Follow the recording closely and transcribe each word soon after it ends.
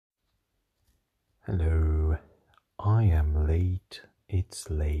Hello, I am late. It's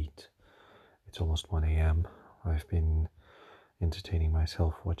late. It's almost 1 a.m. I've been entertaining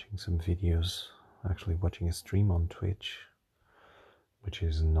myself watching some videos, actually watching a stream on Twitch, which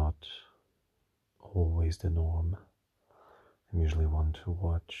is not always the norm. I'm usually one to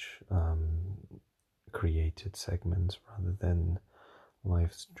watch created segments rather than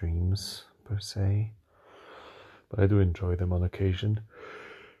live streams per se, but I do enjoy them on occasion.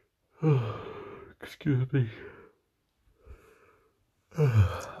 Excuse me.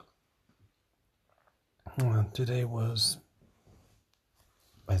 Today was,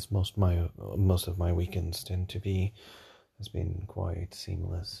 as most of my weekends tend to be, has been quite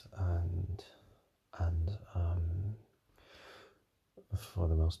seamless and for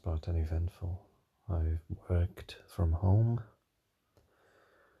the most part uneventful. I've worked from home.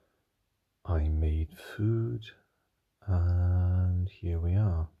 I made food, and here we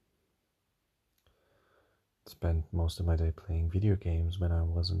are. Spent most of my day playing video games when I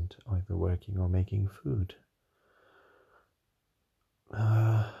wasn't either working or making food.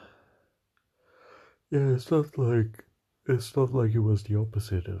 Yeah, it's not like it was the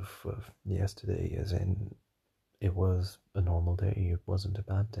opposite of yesterday, as in it was a normal day. It wasn't a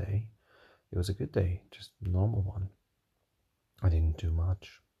bad day. It was a good day, just a normal one. I didn't do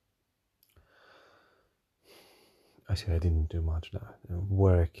much. I say I didn't do much now.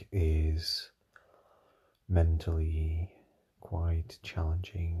 Work is mentally quite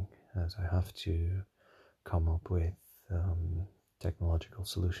challenging, as I have to come up with technological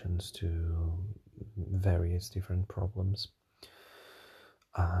solutions to various different problems,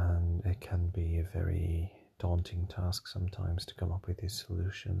 and it can be a very daunting task sometimes to come up with these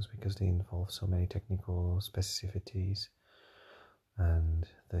solutions because they involve so many technical specificities, and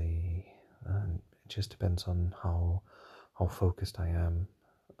it just depends on how focused I am.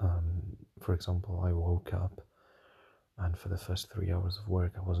 For example, I woke up, and for the first 3 hours of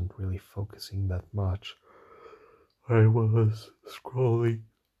work I wasn't really focusing that much. I was scrolling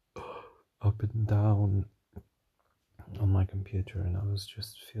up and down on my computer, and I was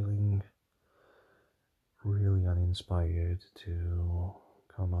just feeling really uninspired to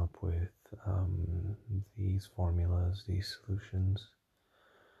come up with these formulas, these solutions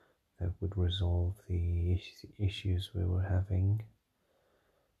that would resolve the issues we were having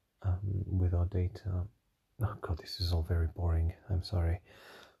with our data. Oh god, this is all very boring, I'm sorry.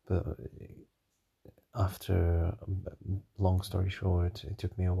 But after, long story short, it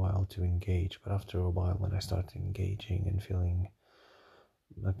took me a while to engage, but after a while when I started engaging and feeling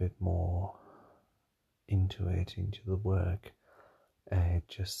a bit more into the work, it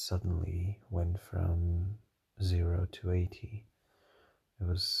just suddenly went from 0 to 80. It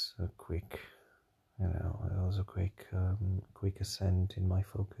was a quick, quick ascent in my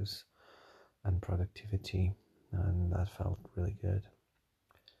focus and productivity, and that felt really good.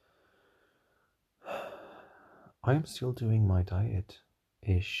 I am still doing my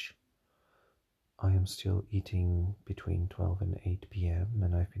diet-ish. I am still eating between 12 and 8 p.m.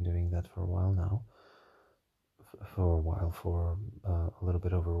 and I've been doing that for a while now. For a little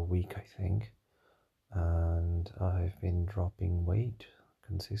bit over a week, I think. And I've been dropping weight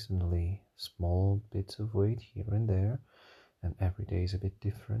consistently, small bits of weight here and there, and every day is a bit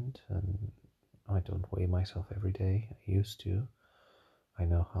different, and I don't weigh myself every day. I used to. I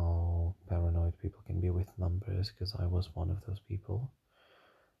know how paranoid people can be with numbers because I was one of those people,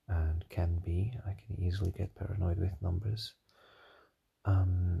 and can be. I can easily get paranoid with numbers.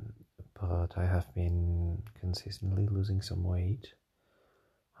 But I have been consistently losing some weight.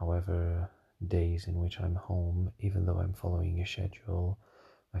 However, days in which I'm home, even though I'm following a schedule,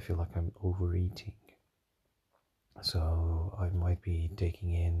 I feel like I'm overeating. So I might be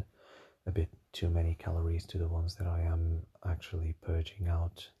taking in a bit too many calories to the ones that I am actually purging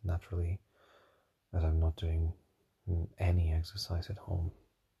out naturally, as I'm not doing any exercise at home.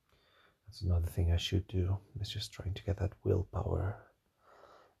 That's another thing I should do, is just trying to get that willpower.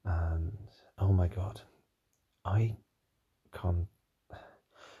 And oh my god, I can't,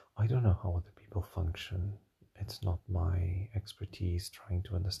 I don't know how other people function. It's not my expertise trying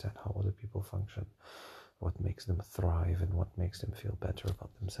to understand how other people function, what makes them thrive and what makes them feel better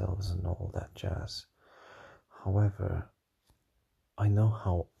about themselves and all that jazz. However, I know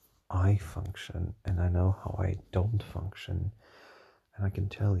how I function and I know how I don't function, and I can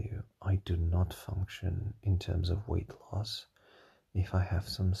tell you I do not function in terms of weight loss. If I have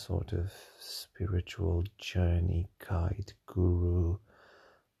some sort of spiritual journey guide guru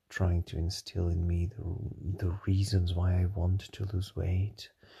trying to instill in me the reasons why I want to lose weight,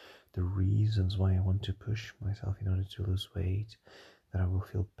 the reasons why I want to push myself in order to lose weight, that I will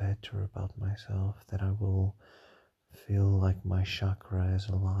feel better about myself, that I will feel like my chakra is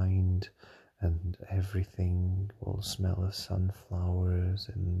aligned and everything will smell of sunflowers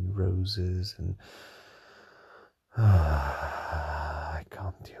and roses and I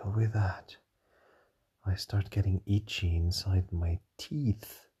can't deal with that. I start getting itchy inside my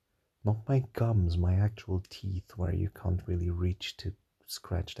teeth. Not my gums, my actual teeth, where you can't really reach to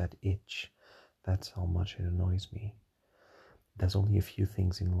scratch that itch. That's how much it annoys me. There's only a few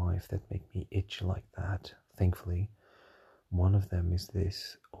things in life that make me itch like that, thankfully. One of them is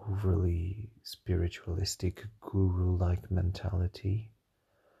this overly spiritualistic, guru like mentality.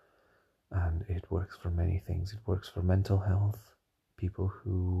 And it works for many things. It works for mental health. People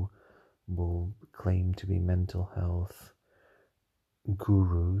who will claim to be mental health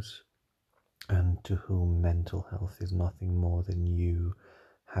gurus, and to whom mental health is nothing more than you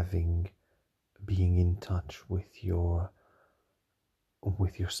being in touch with your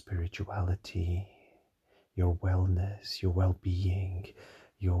spirituality, your wellness, your well-being,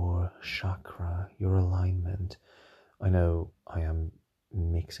 your chakra, your alignment. I know I am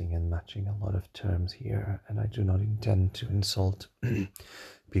mixing and matching a lot of terms here, and I do not intend to insult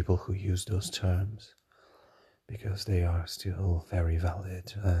people who use those terms, because they are still very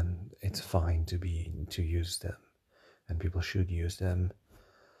valid and it's fine to use them, and people should use them.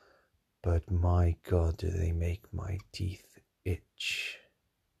 But my god, do they make my teeth itch.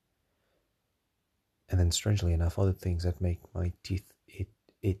 And then strangely enough, other things that make my teeth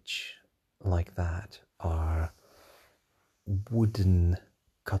itch like that are wooden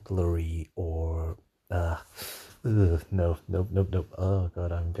cutlery or no. Oh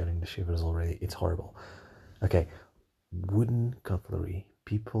god, I'm getting the shivers already. It's horrible. Okay, wooden cutlery.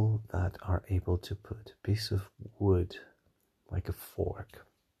 People that are able to put a piece of wood, like a fork,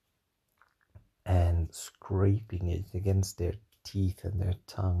 and scraping it against their teeth and their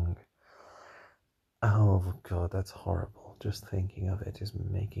tongue. Oh god, that's horrible. Just thinking of it is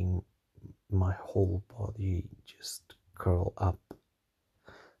making my whole body just curl up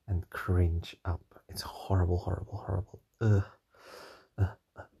and cringe up. It's horrible, horrible, horrible.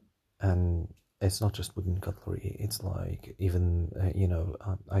 And it's not just wooden cutlery, it's like even,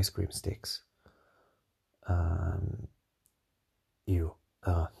 ice cream sticks. Ew.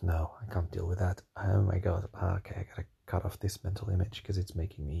 No, I can't deal with that. Oh my god. Okay, I gotta cut off this mental image because it's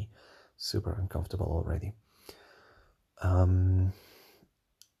making me super uncomfortable already.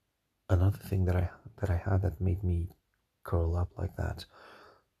 Another thing that I had that made me curl up like that.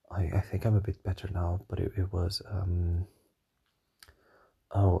 I think I'm a bit better now, but it was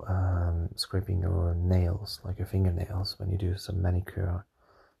scraping your nails, like your fingernails, when you do some manicure.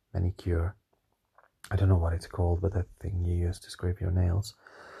 I don't know what it's called, but that thing you use to scrape your nails.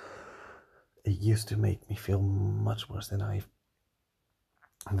 It used to make me feel much worse than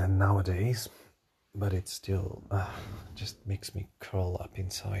nowadays, but it still just makes me curl up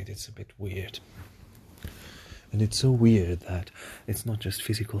inside. It's a bit weird. And it's so weird that it's not just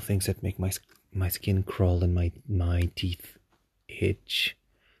physical things that make my skin crawl and my teeth itch.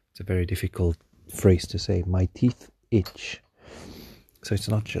 It's a very difficult phrase to say. My teeth itch. So it's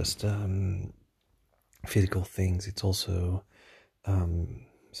not just physical things. It's also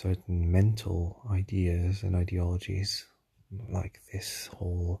certain mental ideas and ideologies, like this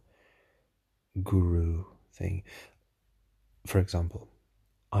whole guru thing. For example,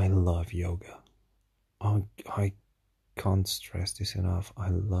 I love yoga. I can't stress this enough. I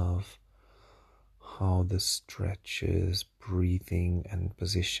love how the stretches, breathing, and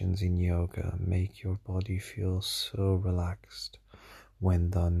positions in yoga make your body feel so relaxed when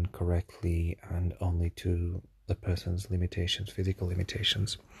done correctly and only to the person's limitations, physical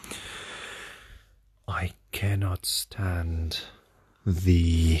limitations. I cannot stand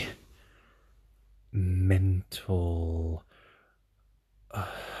the mental.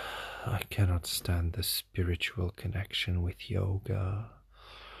 I cannot stand the spiritual connection with yoga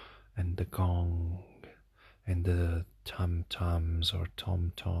and the gong and the tam-tams or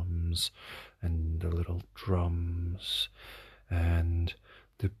tom-toms and the little drums and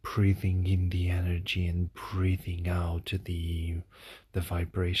the breathing in the energy and breathing out the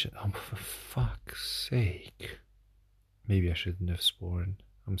vibration. Oh, for fuck's sake. Maybe I shouldn't have sworn.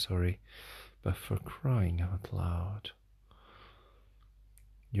 I'm sorry. But for crying out loud.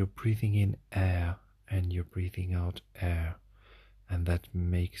 You're breathing in air and you're breathing out air, and that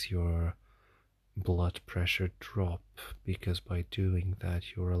makes your blood pressure drop, because by doing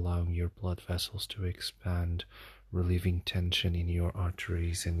that you're allowing your blood vessels to expand, relieving tension in your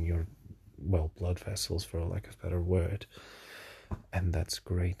arteries and your, blood vessels, for lack of a better word. And that's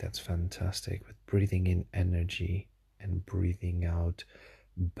great, that's fantastic. But breathing in energy and breathing out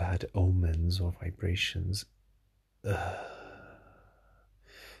bad omens or vibrations,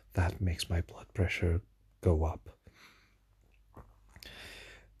 that makes my blood pressure go up.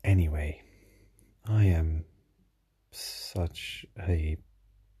 Anyway, I am such a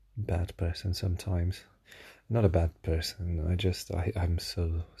bad person sometimes. Not a bad person, I'm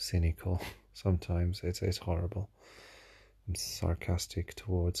so cynical sometimes. It's horrible. I'm sarcastic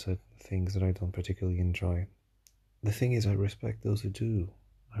towards certain things that I don't particularly enjoy. The thing is, I respect those who do.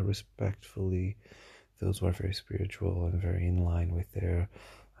 I respectfully those who are very spiritual and very in line with their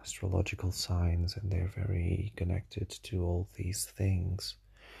astrological signs, and they're very connected to all these things.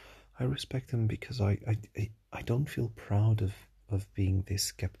 I respect them because I don't feel proud of being this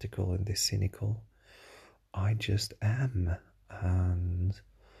skeptical and this cynical. I just am. And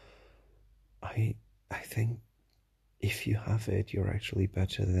I think if you have it, you're actually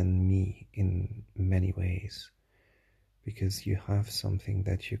better than me in many ways, because you have something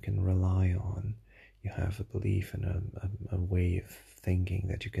that you can rely on. You have a belief and a way of thinking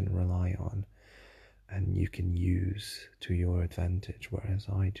that you can rely on and you can use to your advantage, whereas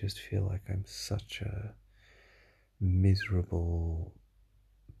I just feel like I'm such a miserable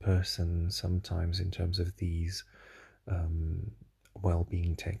person sometimes in terms of these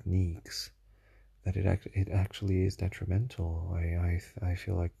well-being techniques, that it actually is detrimental. I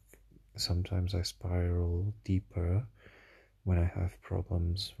feel like sometimes I spiral deeper when I have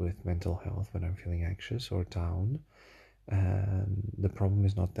problems with mental health, when I'm feeling anxious or down. And the problem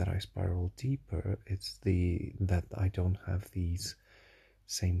is not that I spiral deeper, it's that I don't have these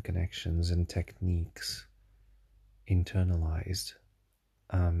same connections and techniques internalized,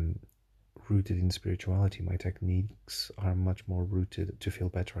 rooted in spirituality. My techniques are much more rooted to feel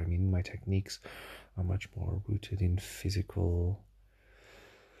better. I mean, my techniques are much more rooted in physical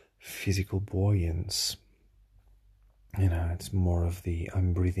buoyance. It's more of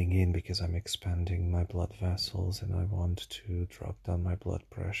I'm breathing in because I'm expanding my blood vessels and I want to drop down my blood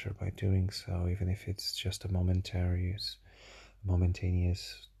pressure by doing so, even if it's just a momentarious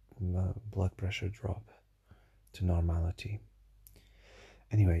blood pressure drop to normality.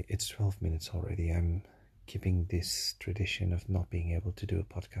 Anyway, it's 12 minutes already. I'm keeping this tradition of not being able to do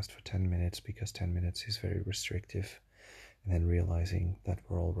a podcast for 10 minutes because 10 minutes is very restrictive, and then realizing that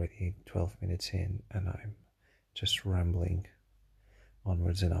we're already 12 minutes in and I'm just rambling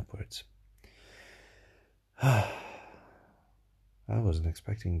onwards and upwards. I wasn't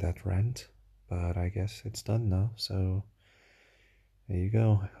expecting that rant, but I guess it's done now, so there you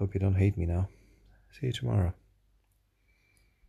go. I hope you don't hate me now. See you tomorrow.